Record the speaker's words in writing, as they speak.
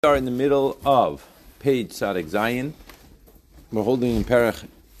Are in the middle of page Sadik Zayin. We're holding in Perach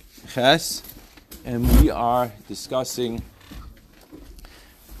Ches, and we are discussing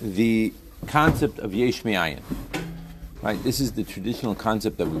the concept of Yesh Me'ayin. Right, this is the traditional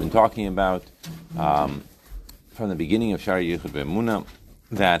concept that we've been talking about from the beginning of Shari Yichud Ve'emunah,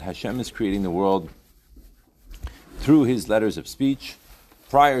 that Hashem is creating the world through His letters of speech.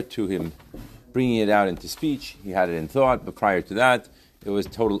 Prior to Him bringing it out into speech, He had it in thought, but prior to that, it was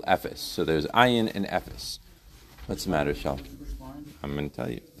total Ephes. So there's Ayin and Ephes. What's the matter, Shal? I'm going to tell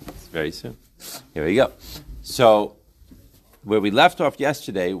you. It's very soon. Here we go. So where we left off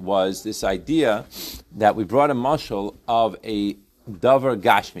yesterday was this idea that we brought a mashal of a davar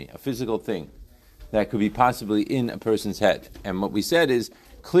gashmi, a physical thing that could be possibly in a person's head. And what we said is,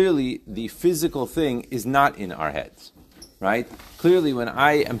 clearly the physical thing is not in our heads. Right? Clearly, when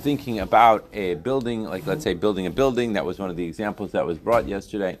I am thinking about a building, like let's say building a building, that was one of the examples that was brought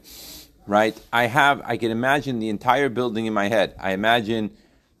yesterday, right? I can imagine the entire building in my head. I imagine,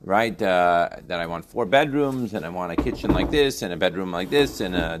 right, that I want 4 bedrooms, and I want a kitchen like this, and a bedroom like this,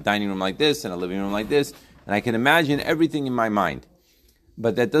 and a dining room like this, and a living room like this, and I can imagine everything in my mind.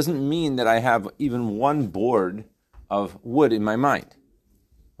 But that doesn't mean that I have even one board of wood in my mind,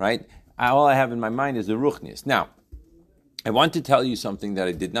 right? All I have in my mind is the ruchnius. Now, I want to tell you something that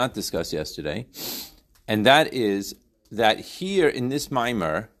I did not discuss yesterday, and that is that here in this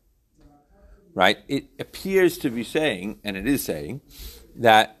Maimer, right, it appears to be saying, and it is saying,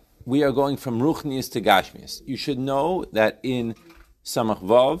 that we are going from Ruchnius to Gashmius. You should know that in Samach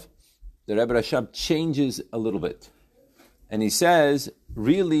Vav, the Rebbe Rashab changes a little bit. And he says,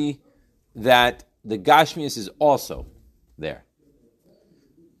 really, that the Gashmius is also there.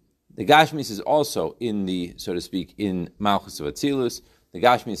 The Gashmis is also in the, so to speak, in Malchus of Atzilus. The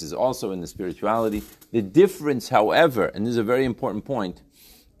Gashmis is also in the spirituality. The difference, however, and this is a very important point,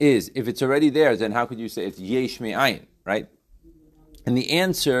 is if it's already there, then how could you say it's Yesh Me'ayin, right? And the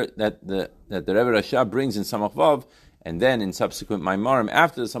answer that the Rebbe Rashab brings in Samach Vav, and then in subsequent Maimarim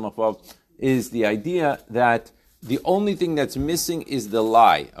after the Samach Vav, is the idea that the only thing that's missing is the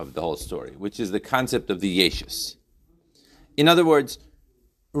lie of the whole story, which is the concept of the Yeshus. In other words,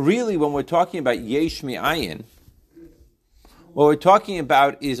 really, when we're talking about Yesh Me'ayin, what we're talking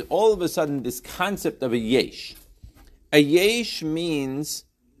about is all of a sudden this concept of a Yesh. A Yesh means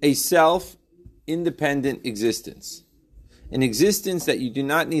a self-independent existence. An existence that you do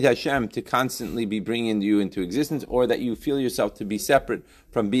not need Hashem to constantly be bringing you into existence, or that you feel yourself to be separate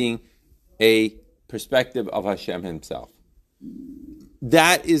from being a perspective of Hashem Himself.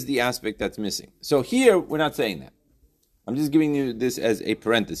 That is the aspect that's missing. So here, we're not saying that. I'm just giving you this as a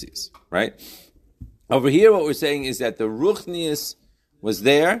parenthesis, right? Over here, what we're saying is that the Ruchnius was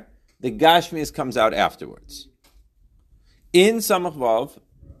there, the Gashmius comes out afterwards. In Samach Vav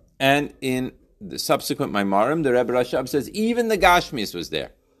and in the subsequent Maimarim, the Rebbe Rashab says even the Gashmius was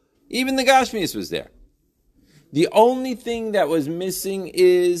there. Even the Gashmius was there. The only thing that was missing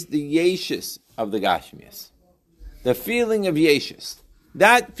is the Yeshus of the Gashmius. The feeling of Yeshus.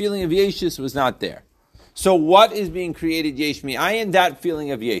 That feeling of Yeshus was not there. So what is being created, Yesh Me'ayin? That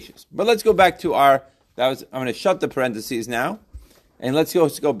feeling of Yeshus. But let's go back to I'm going to shut the parentheses now, and let's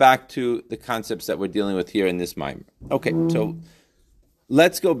go back to the concepts that we're dealing with here in this Maimer. Okay, so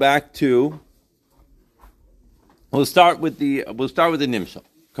let's go back to, we'll start with the Nimshal.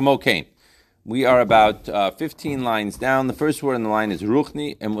 Kamo Kain. We are about 15 lines down. The first word in the line is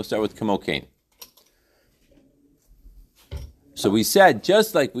Ruchni, and we'll start with Kamo Kain. So we said,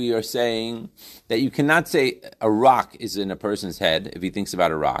 just like we are saying that you cannot say a rock is in a person's head if he thinks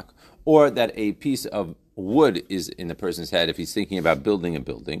about a rock, or that a piece of wood is in a person's head if he's thinking about building a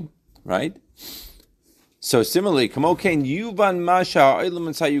building, right? So similarly, we can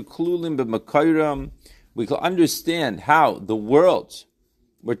understand how the worlds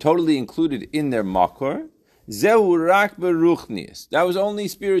were totally included in their makor. That was only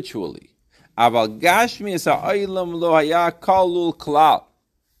spiritually. The Gashmius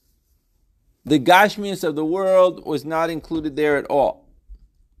of the world was not included there at all.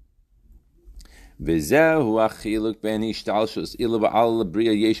 This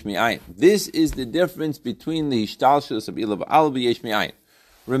is the difference between the Hishtalshus of Ilav Al v'Yesh Me'ayin.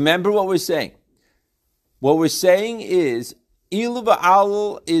 Remember what we're saying. What we're saying is Ilav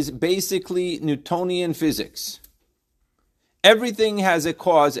Al is basically Newtonian physics. Everything has a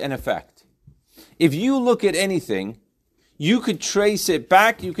cause and effect. If you look at anything, you could trace it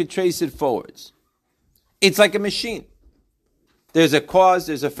back, you could trace it forwards. It's like a machine. There's a cause,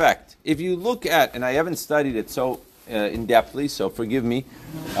 there's effect. If you look at, and I haven't studied it so in-depthly, so forgive me.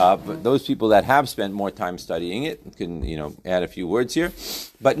 But those people that have spent more time studying it can, add a few words here.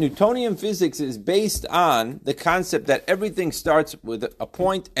 But Newtonian physics is based on the concept that everything starts with a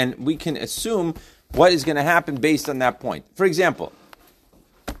point, and we can assume what is going to happen based on that point. For example,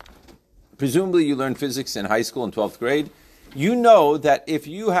 presumably you learned physics in high school in 12th grade. You know that if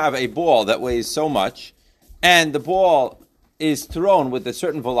you have a ball that weighs so much, and the ball is thrown with a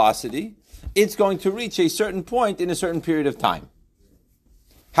certain velocity, it's going to reach a certain point in a certain period of time.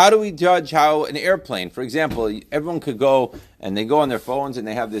 How do we judge how an airplane, for example, everyone could go and they go on their phones and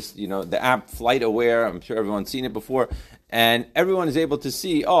they have this, the app Flight Aware. I'm sure everyone's seen it before. And everyone is able to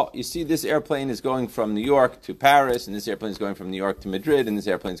see, you see this airplane is going from New York to Paris, and this airplane is going from New York to Madrid, and this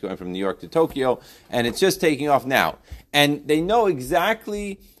airplane is going from New York to Tokyo, and it's just taking off now. And they know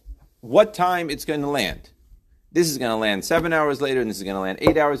exactly what time it's going to land. This is going to land 7 hours later, and this is going to land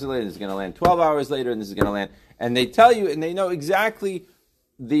 8 hours later, and this is going to land 12 hours later, and this is going to land. And they tell you, and they know exactly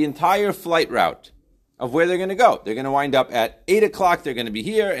the entire flight route of where they're going to go. They're going to wind up at 8 o'clock, they're going to be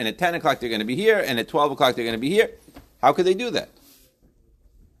here, and at 10 o'clock, they're going to be here, and at 12 o'clock, they're going to be here. How could they do that?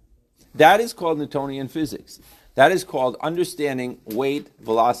 That is called Newtonian physics. That is called understanding weight,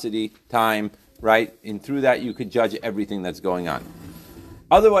 velocity, time, right? And through that, you could judge everything that's going on.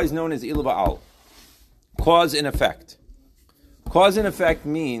 Otherwise known as Il Ba'al. Cause and effect. Cause and effect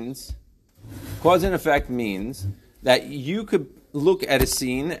means that you could look at a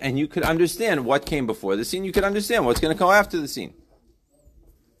scene and you could understand what came before the scene. You could understand what's going to come after the scene.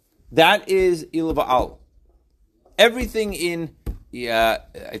 That is Il Ba'al. Everything in, I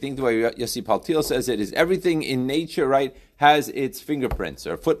think the way Yossi Paltiel says it is everything in nature, right, has its fingerprints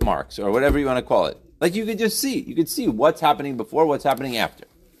or footmarks or whatever you want to call it. Like you could just see. You could see what's happening before, what's happening after.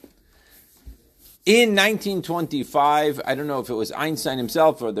 In 1925, I don't know if it was Einstein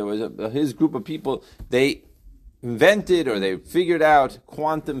himself or there was his group of people, they invented or they figured out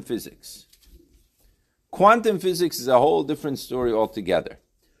quantum physics. Quantum physics is a whole different story altogether.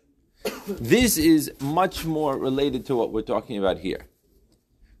 This is much more related to what we're talking about here.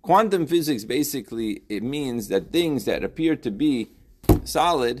 Quantum physics, basically, it means that things that appear to be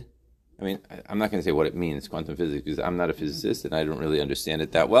solid, I'm not going to say what it means, quantum physics, because I'm not a physicist and I don't really understand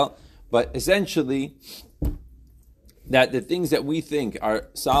it that well. But essentially, that the things that we think are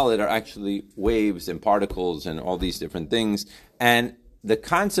solid are actually waves and particles and all these different things. And the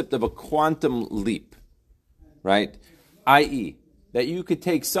concept of a quantum leap, right? I.e., that you could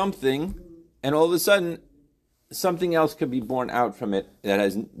take something and all of a sudden something else could be born out from it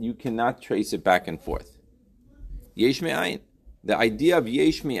you cannot trace it back and forth. Yesh me'ayin. The idea of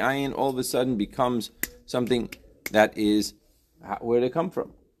yesh me'ayin all of a sudden becomes something that is, where did it come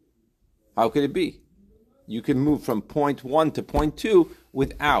from? How could it be? You can move from point 1 to point 2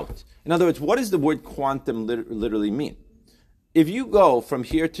 without. In other words, what does the word quantum literally mean? If you go from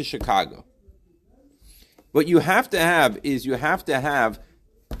here to Chicago, what you have to have is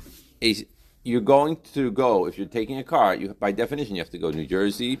you're going to go, if you're taking a car, by definition, you have to go New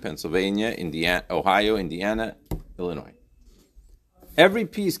Jersey, Pennsylvania, Indiana, Ohio, Indiana, Illinois. Every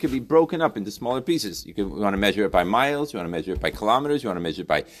piece could be broken up into smaller pieces. You want to measure it by miles, you want to measure it by kilometers, you want to measure it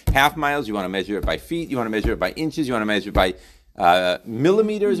by half miles, you want to measure it by feet, you want to measure it by inches, you want to measure it by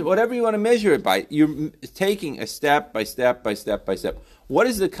millimeters, whatever you want to measure it by. You're taking a step by step by step by step. What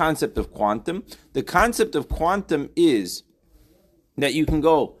is the concept of quantum? The concept of quantum is that you can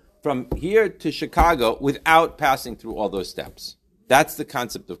go from here to Chicago without passing through all those steps. That's the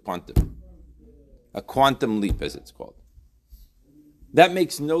concept of quantum. A quantum leap, as it's called. That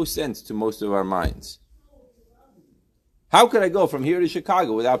makes no sense to most of our minds. How could I go from here to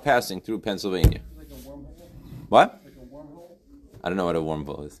Chicago without passing through Pennsylvania? Like a wormhole? What? Like a wormhole? I don't know what a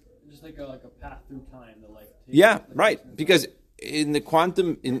wormhole is. Just like a path through time that Yeah, right. Because in the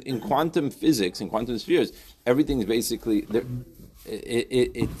quantum in quantum physics, in quantum spheres, everything's basically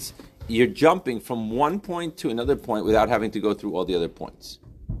it's you're jumping from one point to another point without having to go through all the other points.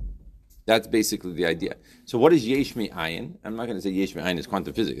 That's basically the idea. So what is yesh me'ayin? I'm not going to say yesh me'ayin is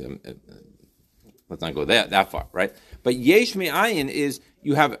quantum physics. Let's not go that far, right? But yesh me'ayin is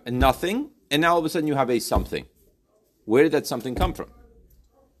you have nothing, and now all of a sudden you have a something. Where did that something come from?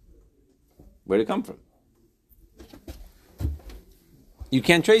 Where did it come from? You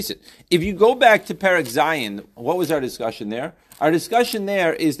can't trace it. If you go back to Perek Zayin, what was our discussion there? Our discussion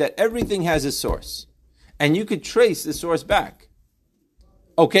there is that everything has a source, and you could trace the source back.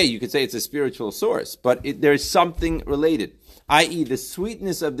 Okay, you could say it's a spiritual source, but there's something related. I.e., the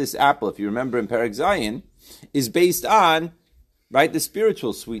sweetness of this apple, if you remember in Perek Zayin, is based on, right, the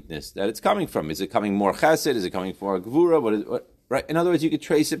spiritual sweetness that it's coming from. Is it coming more chesed? Is it coming more gvura? Right? In other words, you could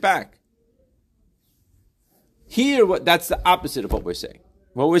trace it back. Here, that's the opposite of what we're saying.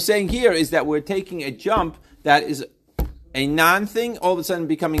 What we're saying here is that we're taking a jump that is a non-thing, all of a sudden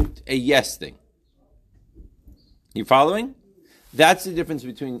becoming a yes thing. You following? That's the difference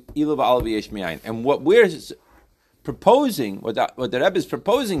between Ilu v'Alav v'Yesh Mi'ayin. And what we're proposing, what the Rebbe is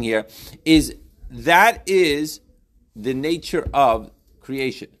proposing here, is that is the nature of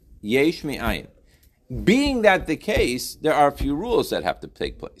creation. Yesh Mi'ayin. Being that the case, there are a few rules that have to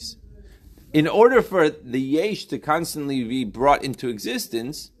take place. In order for the yesh to constantly be brought into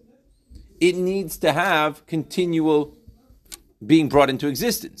existence, it needs to have continual being brought into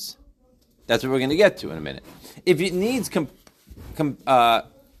existence. That's what we're going to get to in a minute. If it needs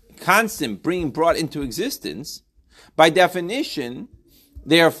constant being brought into existence, by definition,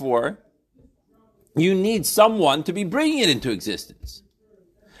 therefore, you need someone to be bringing it into existence.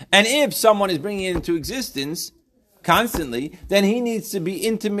 And if someone is bringing it into existence constantly, then he needs to be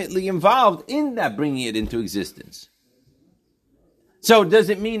intimately involved in that bringing it into existence. So does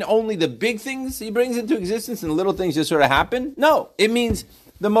it mean only the big things he brings into existence and the little things just sort of happen? No, it means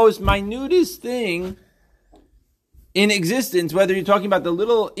the most minutest thing in existence, whether you're talking about the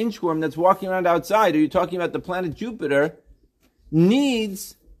little inchworm that's walking around outside or you're talking about the planet Jupiter,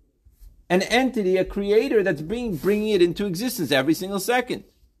 needs an entity, a creator that's bringing it into existence every single second.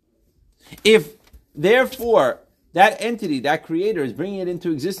 If, therefore, that entity, that creator is bringing it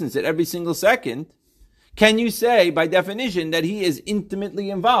into existence at every single second, can you say, by definition, that he is intimately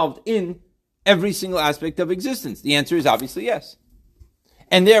involved in every single aspect of existence? The answer is obviously yes.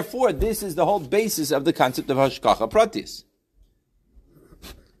 And therefore, this is the whole basis of the concept of Hashgacha Pratis.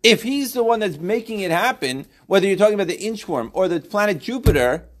 If he's the one that's making it happen, whether you're talking about the inchworm or the planet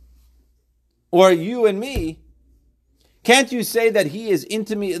Jupiter, or you and me, can't you say that he is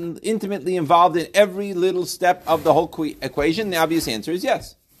intimately involved in every little step of the whole equation? The obvious answer is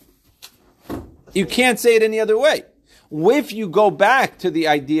yes. You can't say it any other way. If you go back to the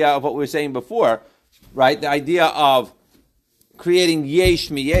idea of what we were saying before, right, the idea of creating yesh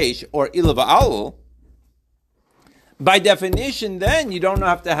mi-yesh or ilu v'alul, by definition, then you don't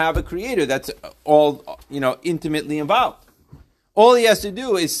have to have a creator that's all, intimately involved. All he has to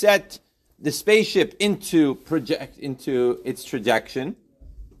do is set the spaceship into its trajectory,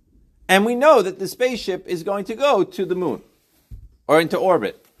 and we know that the spaceship is going to go to the moon or into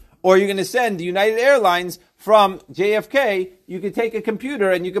orbit. Or you're going to send United Airlines from JFK, you could take a computer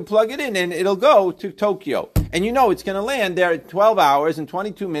and you can plug it in and it'll go to Tokyo. And you know it's going to land there at 12 hours and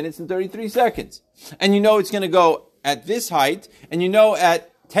 22 minutes and 33 seconds. And you know it's going to go at this height, and you know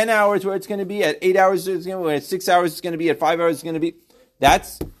at 10 hours where it's going to be, at 8 hours it's going to be, at 6 hours it's going to be, at 5 hours it's going to be.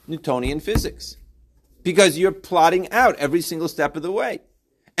 That's Newtonian physics. Because you're plotting out every single step of the way.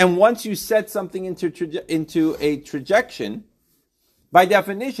 And once you set something into a trajectory, by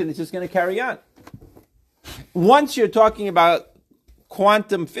definition, it's just going to carry on. Once you're talking about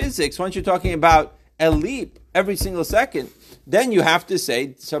quantum physics, once you're talking about a leap every single second, then you have to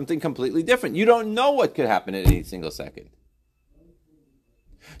say something completely different. You don't know what could happen at any single second.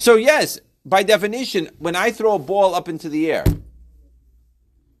 So yes, by definition, when I throw a ball up into the air,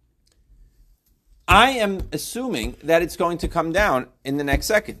 I am assuming that it's going to come down in the next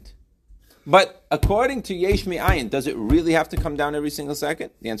second. But according to Yesh Mi'ayin, does it really have to come down every single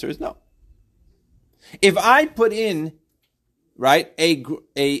second? The answer is no. If I put in, right,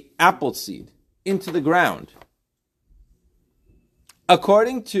 a apple seed into the ground,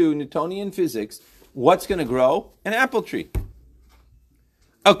 according to Newtonian physics, what's going to grow? An apple tree.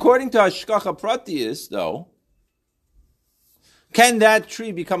 According to Hashgacha Pratis, though, can that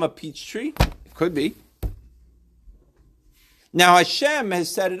tree become a peach tree? It could be. Now Hashem has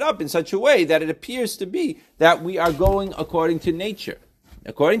set it up in such a way that it appears to be that we are going according to nature.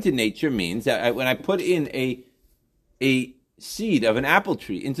 According to nature means that when I put in a seed of an apple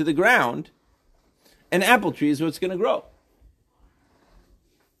tree into the ground, an apple tree is what's going to grow.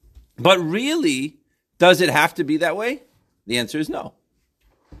 But really, does it have to be that way? The answer is no.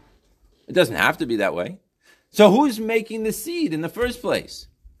 It doesn't have to be that way. So who's making the seed in the first place?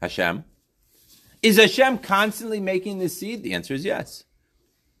 Hashem. Is Hashem constantly making the seed? The answer is yes.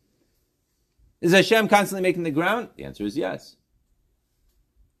 Is Hashem constantly making the ground? The answer is yes.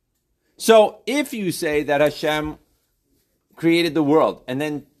 So if you say that Hashem created the world and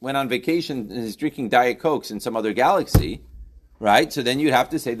then went on vacation and is drinking Diet Cokes in some other galaxy, right? So then you'd have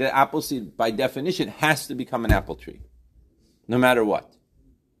to say that apple seed, by definition, has to become an apple tree, no matter what.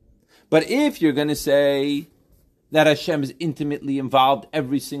 But if you're going to say that Hashem is intimately involved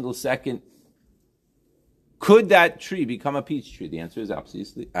every single second, could that tree become a peach tree? The answer is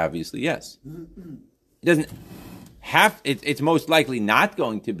obviously yes. It doesn't have. It's most likely not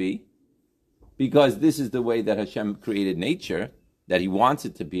going to be, because this is the way that Hashem created nature, that he wants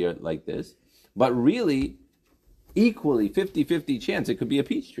it to be like this. But really, equally, 50-50 chance it could be a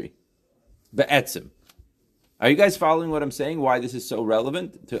peach tree. Be'etzim. Are you guys following what I'm saying? Why this is so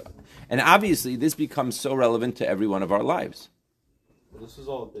relevant? And obviously, this becomes so relevant to every one of our lives. Well, this is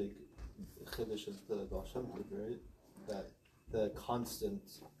all a big chiddush of the Baal Shem Tov, right? That the constant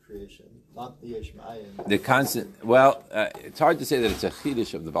creation, not the Yesh Ma'ayin. The constant. Well, it's hard to say that it's a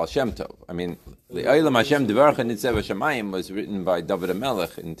chiddush of the Baal Shem Tov. I mean, the Olam Hashem Devarcha Nitzev Hashemayim was written by David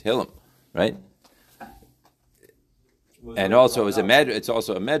HaMelech in Tehillim, right? And also, it's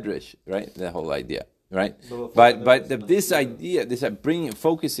also a medrash, right? The whole idea, right? But this idea,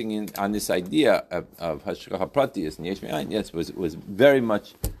 focusing in on this idea of Hashgacha Pratis and Yesh Me'ayin, yes, was very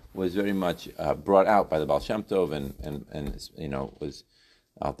much brought out by the Baal Shem Tov, and you know, was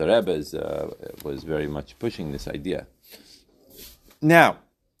Alter Rebbe was very much pushing this idea. Now,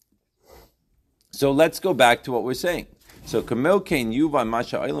 so let's go back to what we're saying. So kamel kein yuva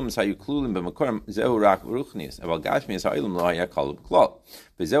masha olam sayuklulim b'makoram zehu rak ruchnius aval gashmius ha'olam lo haya kol b'klal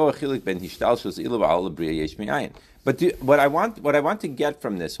v'zehu chilik ben hishtalshus ilu v'al b'riya yesh mi'ayin. But what I want to get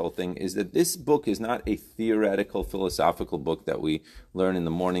from this whole thing is that this book is not a theoretical philosophical book that we learn in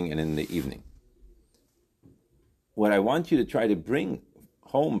the morning and in the evening. What I want you to try to bring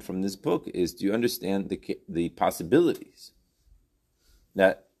home from this book is, do you understand the possibilities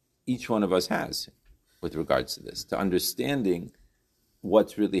that each one of us has with regards to this, to understanding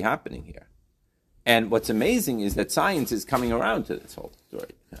what's really happening here. And what's amazing is that science is coming around to this whole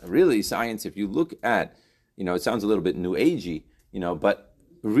story. Really, science, if you look at, it sounds a little bit new agey, but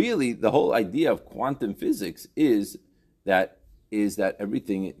really the whole idea of quantum physics is that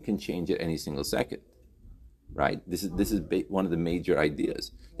everything can change at any single second, right? This is one of the major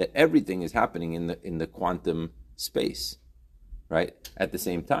ideas, that everything is happening in the quantum space, right, at the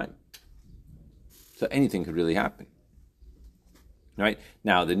same time. So anything could really happen, right?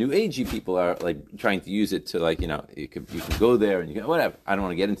 Now the new agey people are like trying to use it to you can go there and you can whatever. I don't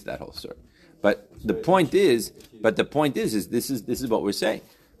want to get into that whole story, but the point is this is what we're saying.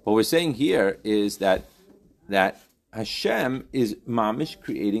 What we're saying here is that Hashem is mamish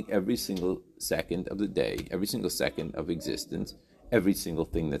creating every single second of the day, every single second of existence, every single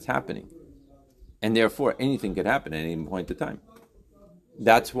thing that's happening, and therefore anything could happen at any point in time.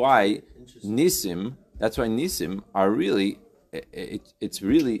 That's why Nisim are really, it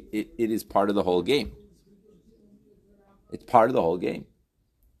is part of the whole game. It's part of the whole game,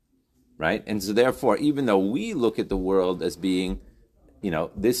 right? And so therefore, even though we look at the world as being,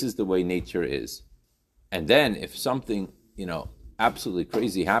 this is the way nature is, and then if something, absolutely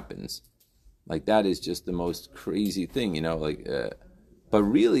crazy happens, like that is just the most crazy thing, but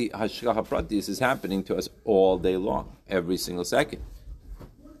really, Hashgacha Pratis is happening to us all day long, every single second.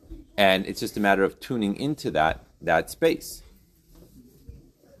 And it's just a matter of tuning into that space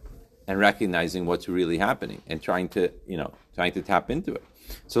and recognizing what's really happening and trying to tap into it.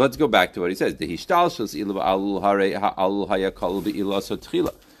 So let's go back to what he says.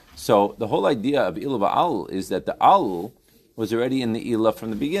 So the whole idea of Ilu Va'alul is that the Alul was already in the Ilah from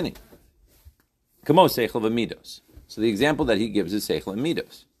the beginning. Kamo Seichel V'Midos. So the example that he gives is Seichel and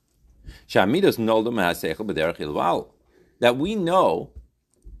Midos. Sha'Midos Noldum HaSeichel B'derech Ilu Va'alul. That we know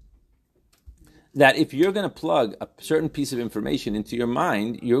that if you're going to plug a certain piece of information into your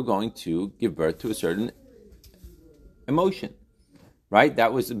mind, you're going to give birth to a certain emotion, right?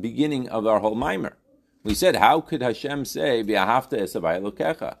 That was the beginning of our whole mimer. We said, how could Hashem say, V'ahavta esavai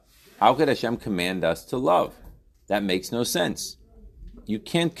elokecha? How could Hashem command us to love? That makes no sense. You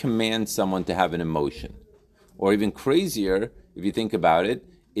can't command someone to have an emotion. Or even crazier, if you think about it,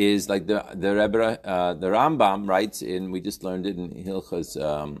 is like the Rambam writes in, we just learned it in Hilchas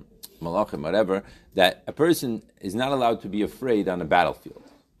Malachim, whatever, that a person is not allowed to be afraid on a battlefield.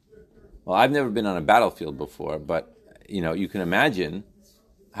 Well, I've never been on a battlefield before, but you can imagine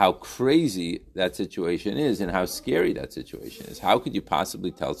how crazy that situation is and how scary that situation is. How could you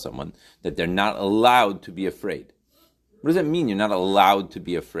possibly tell someone that they're not allowed to be afraid? What does that mean, you're not allowed to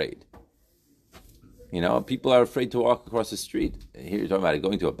be afraid? People are afraid to walk across the street. Here you're talking about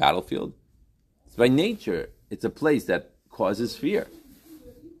going to a battlefield. It's by nature, it's a place that causes fear.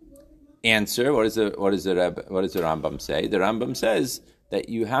 Answer, what does the Rambam say? The Rambam says that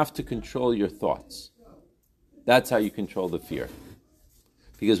you have to control your thoughts. That's how you control the fear.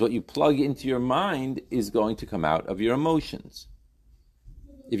 Because what you plug into your mind is going to come out of your emotions.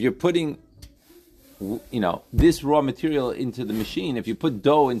 If you're putting, this raw material into the machine, if you put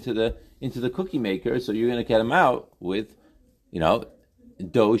dough into the cookie maker, so you're going to get them out with,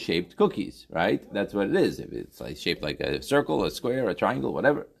 dough-shaped cookies, right? That's what it is. If it's shaped like a circle, a square, a triangle,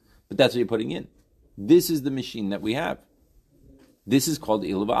 whatever. But that's what you're putting in. This is the machine that we have. This is called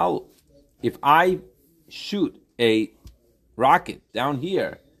Ilu V'Alu. If I shoot a rocket down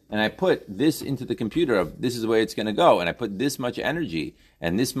here and I put this into the computer of this is the way it's going to go, and I put this much energy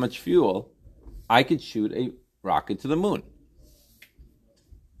and this much fuel, I could shoot a rocket to the moon.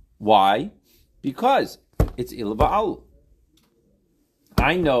 Why? Because it's Ilu V'Alu.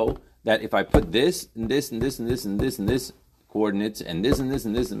 I know that if I put this and this and this and this and this and this coordinates and this and this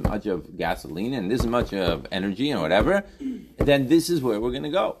and this and much of gasoline and this much of energy and whatever, then this is where we're going to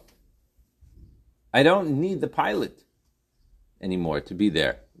go. I don't need the pilot anymore to be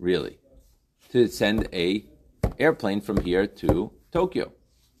there, really, to send a airplane from here to Tokyo.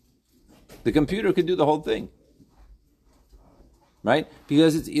 The computer could do the whole thing, right?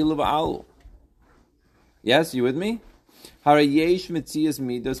 Because it's Ilu V'Alu. Yes, you with me? Because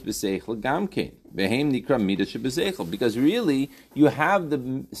really, you have the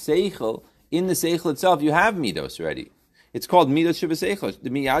seichel, in the seichel itself, you have midos already. It's called midos shebeseichel. The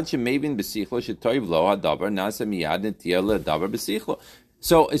miyad shemevin besichlo shetoiv lo hadavar nasa miyad netia ledavar besichlo.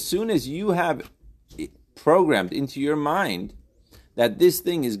 So as soon as you have programmed into your mind that this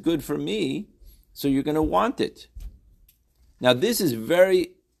thing is good for me, so you're going to want it. Now this is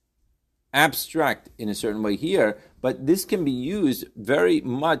very abstract in a certain way here, but this can be used very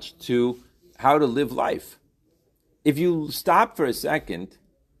much to how to live life. If you stop for a second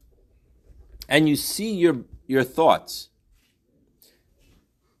and you see your thoughts,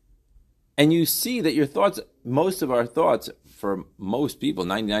 and you see that your thoughts, most of our thoughts, for most people,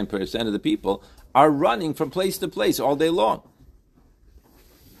 99% of the people, are running from place to place all day long.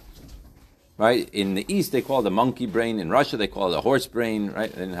 Right? In the East, they call it a monkey brain. In Russia, they call it a horse brain.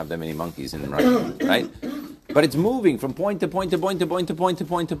 Right? They didn't have that many monkeys in Russia. Right? But it's moving from point to point to point to point to point to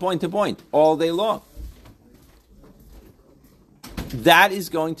point to point to point all day long. That is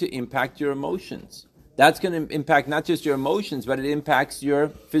going to impact your emotions. That's going to impact not just your emotions, but it impacts your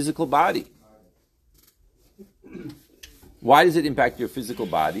physical body. Why does it impact your physical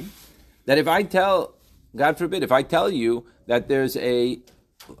body? That if I tell, God forbid, if I tell you that there's a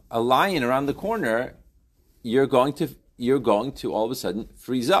lion around the corner, you're going to all of a sudden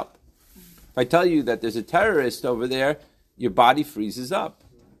freeze up. If I tell you that there's a terrorist over there, your body freezes up.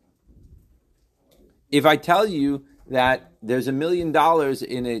 If I tell you that there's $1 million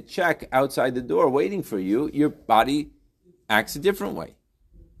in a check outside the door waiting for you, your body acts a different way.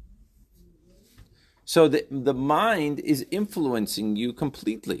 So the mind is influencing you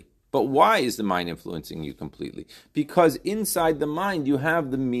completely. But why is the mind influencing you completely? Because inside the mind you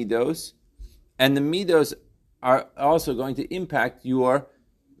have the midos, and the midos are also going to impact your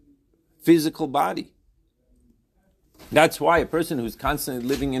physical body. That's why a person who's constantly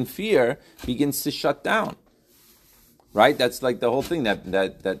living in fear begins to shut down. Right? That's like the whole thing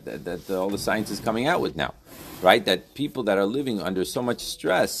that all the science is coming out with now. Right? That people that are living under so much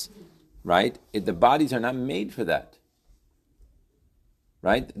stress, right? The bodies are not made for that.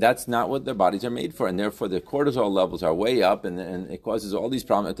 Right? That's not what their bodies are made for, and therefore their cortisol levels are way up, and it causes all these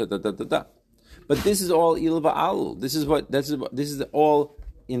problems. But this is all Ilu V'Alu. This is all,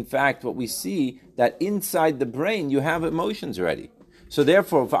 in fact, what we see, that inside the brain you have emotions already. So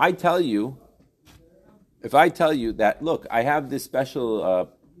therefore, if I tell you that, look, I have this special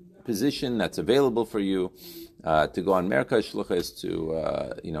position that's available for you to go on Merkah Shluchas to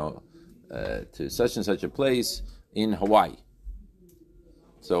such and such a place in Hawaii.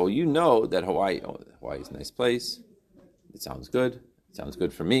 So you know that Hawaii is a nice place. It sounds good. It sounds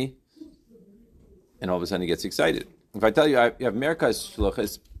good for me. And all of a sudden he gets excited. If I tell you you have Merkah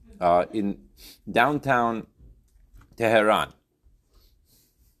Shluchas in downtown Tehran,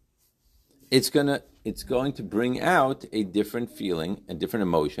 it's going to bring out a different feeling, a different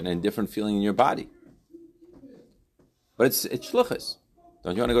emotion, and a different feeling in your body. But it's shluchas.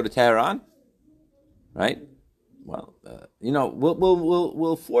 Don't you want to go to Tehran? Right? Well,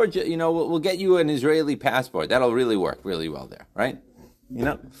 we'll forge it. We'll get you an Israeli passport. That'll really work really well there, right?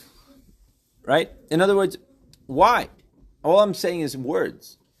 Right? In other words, why? All I'm saying is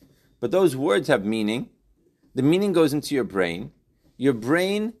words, but those words have meaning. The meaning goes into your brain. Your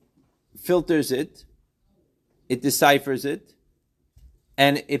brain filters it. It deciphers it,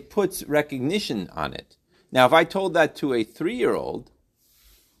 and it puts recognition on it. Now, if I told that to a 3-year-old,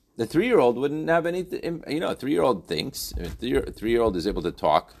 the 3-year-old wouldn't have anything. A 3-year-old thinks. A 3-year-old is able to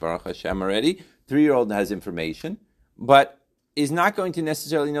talk, Baruch Hashem already. 3-year-old has information, but is not going to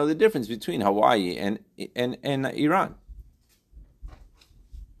necessarily know the difference between Hawaii and Iran,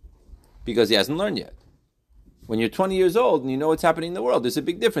 because he hasn't learned yet. When you're 20 years old and you know what's happening in the world, there's a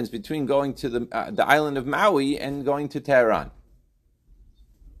big difference between going to the island of Maui and going to Tehran.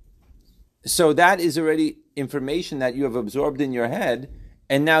 So that is already information that you have absorbed in your head,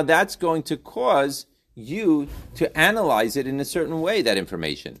 and now that's going to cause you to analyze it in a certain way, that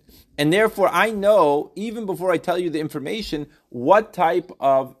information. And therefore, I know, even before I tell you the information, what type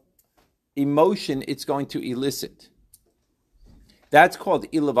of emotion it's going to elicit. That's called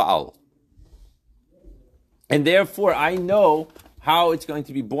ilava'al. And therefore, I know how it's going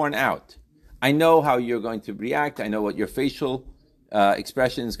to be borne out. I know how you're going to react. I know what your facial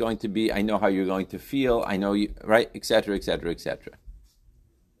expression is going to be. I know how you're going to feel. I know you, right, etc., etc., etc.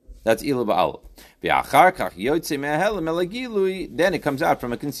 That's ilu ba'al. Then it comes out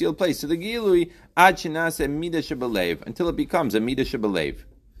from a concealed place to the gilui ad shenase mida shebelev, until it becomes a mida shebelev.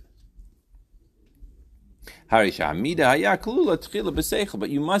 Harisha mida haya klula tchila b'seichel, but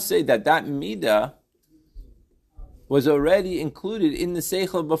you must say that that mida was already included in the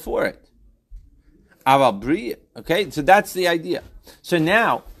seichel before it. Aval bri, okay, so that's the idea. So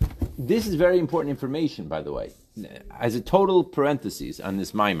now, this is very important information, by the way, as a total parenthesis on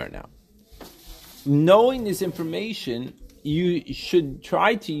this mimer now. Knowing this information, you should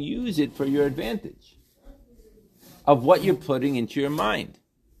try to use it for your advantage of what you're putting into your mind.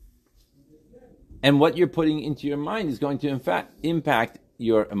 And what you're putting into your mind is going to, in fact, impact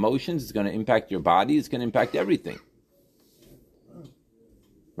your emotions, it's going to impact your body, it's going to impact everything.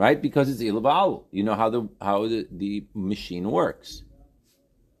 Right? Because it's ilabal. You know how the machine works.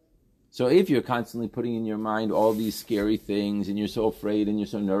 So if you're constantly putting in your mind all these scary things, and you're so afraid, and you're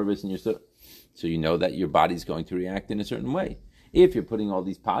so nervous, and so you know that your body's going to react in a certain way. If you're putting all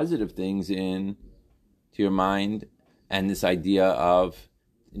these positive things in to your mind, and this idea of,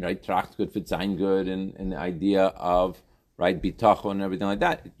 right, tracht gut fit sein good, and the idea of, right, bitachon and everything like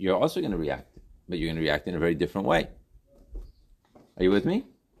that, you're also going to react, but you're going to react in a very different way. Are you with me?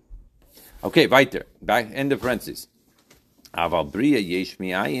 Okay, weiter. Back, end of parentheses. Aval bria yesh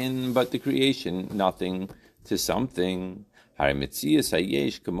mi'ayin, but the creation, nothing to something. You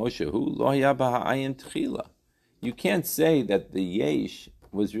can't say that the yesh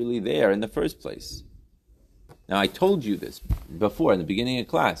was really there in the first place. Now, I told you this before in the beginning of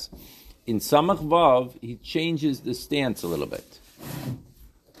class. In Samach Vav, he changes the stance a little bit.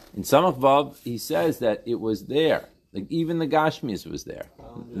 In Samach Vav, he says that it was there. Like even the Gashmias was there.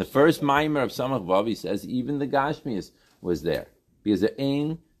 In the first mimer of Samach Vav, he says even the Gashmias was there. Because the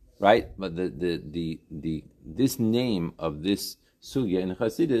Ein, right, but this name of this sugya in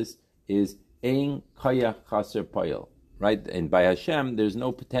Chassidus is Ein Kaya Chaser Payel. Right? And by Hashem, there's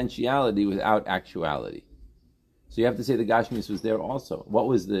no potentiality without actuality. So you have to say the Gashmias was there also. What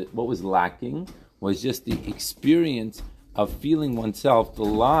was lacking was just the experience of feeling oneself, the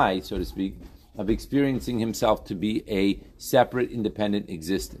lie, so to speak, of experiencing himself to be a separate, independent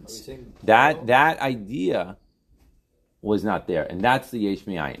existence. That idea was not there, and that's the Yesh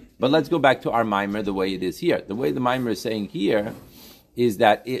Mi'ayin. But let's go back to our mimer the way it is here. The way the mimer is saying here is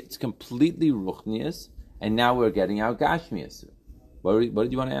that it's completely Ruchnius, and now we're getting out Gashmias. What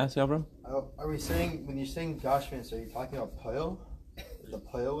did you want to ask, Avram? Are we saying, when you're saying Gashmias, are you talking about Payal? The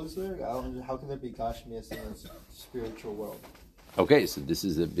Payal was there? How can there be Gashmias in the spiritual world? Okay, so this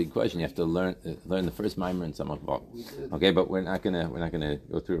is a big question. You have to learn the first mimer in Samach Vav. Okay, but we're not gonna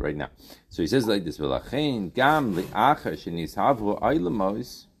go through it right now. So he says like this: V'lachein gam li'achar shenishavru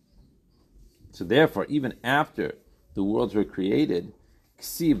oilamos. So therefore, even after the worlds were created,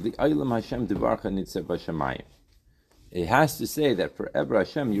 ksiv li'olam Hashem divarcha nitzev b'shamayim. It has to say that forever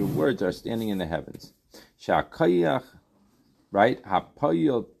Hashem, your words are standing in the heavens. Sha'akayach, right?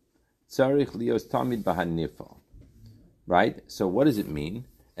 Ha'poyel tzarich lios tamid b'hanifal. Right? So what does it mean?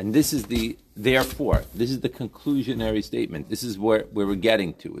 And this is the therefore. This is the conclusionary statement. This is where we're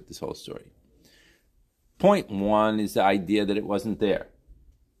getting to with this whole story. Point one is the idea that it wasn't there.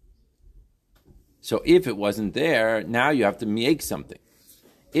 So if it wasn't there, now you have to make something.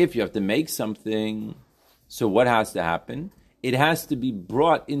 If you have to make something, so what has to happen? It has to be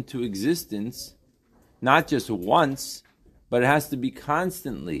brought into existence, not just once, but it has to be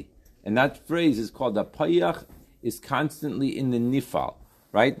constantly. And that phrase is called the payach, is constantly in the nifal,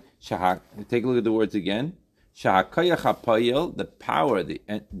 right? Take a look at the words again. Shahakayach hapayel, the power,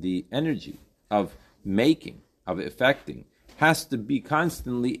 the energy of making, of affecting, has to be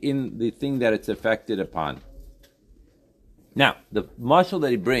constantly in the thing that it's affected upon. Now, the mashal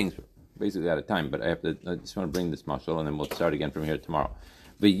that he brings, basically out of time, but I just want to bring this mashal, and then we'll start again from here tomorrow.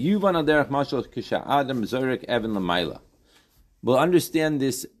 V'yuvan al derech mashal kisha adam zorek even l'mayla. We'll understand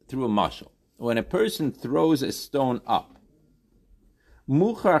this through a mashal. When a person throws a stone up,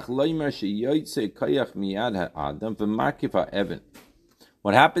 what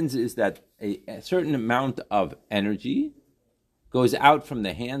happens is that a certain amount of energy goes out from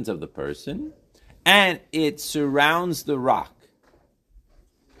the hands of the person, and it surrounds the rock.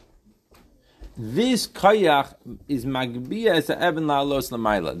 This kayach is magbiya as even la'alos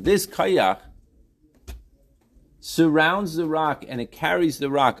l'mayla. This kayach surrounds the rock and it carries the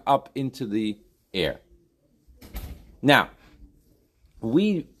rock up into the air. Now,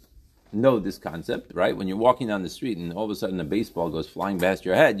 we know this concept, right? When you're walking down the street and all of a sudden a baseball goes flying past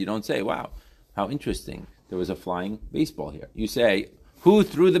your head, you don't say, wow, how interesting, there was a flying baseball here. You say, who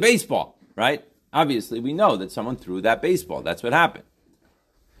threw the baseball, right? Obviously, we know that someone threw that baseball. That's what happened.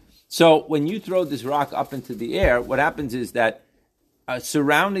 So when you throw this rock up into the air, what happens is that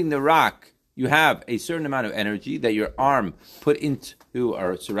surrounding the rock, you have a certain amount of energy that your arm put into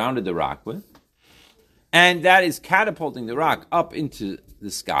or surrounded the rock with, and that is catapulting the rock up into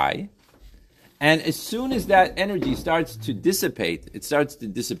the sky. And as soon as that energy starts to dissipate, it starts to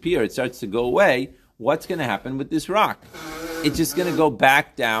disappear, it starts to go away, what's going to happen with this rock? It's just going to go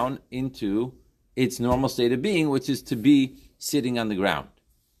back down into its normal state of being, which is to be sitting on the ground.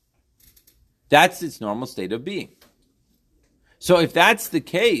 That's its normal state of being. So if that's the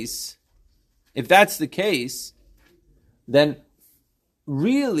case, then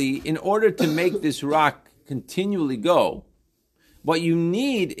really, in order to make this rock continually go, what you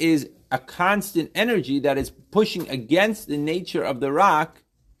need is a constant energy that is pushing against the nature of the rock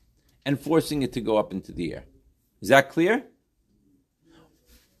and forcing it to go up into the air. Is that clear?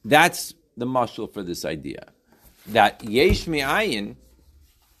 That's the mashal for this idea. That yesh me'ayin,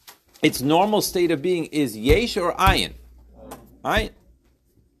 its normal state of being is yesh or ayin. Right?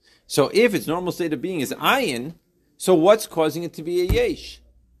 So if its normal state of being is ayin, so what's causing it to be a yesh?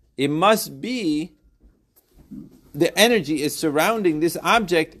 It must be the energy is surrounding this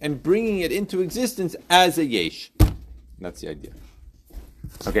object and bringing it into existence as a yesh. That's the idea.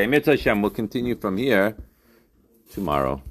 Okay, Mitzvah Hashem, we'll continue from here tomorrow.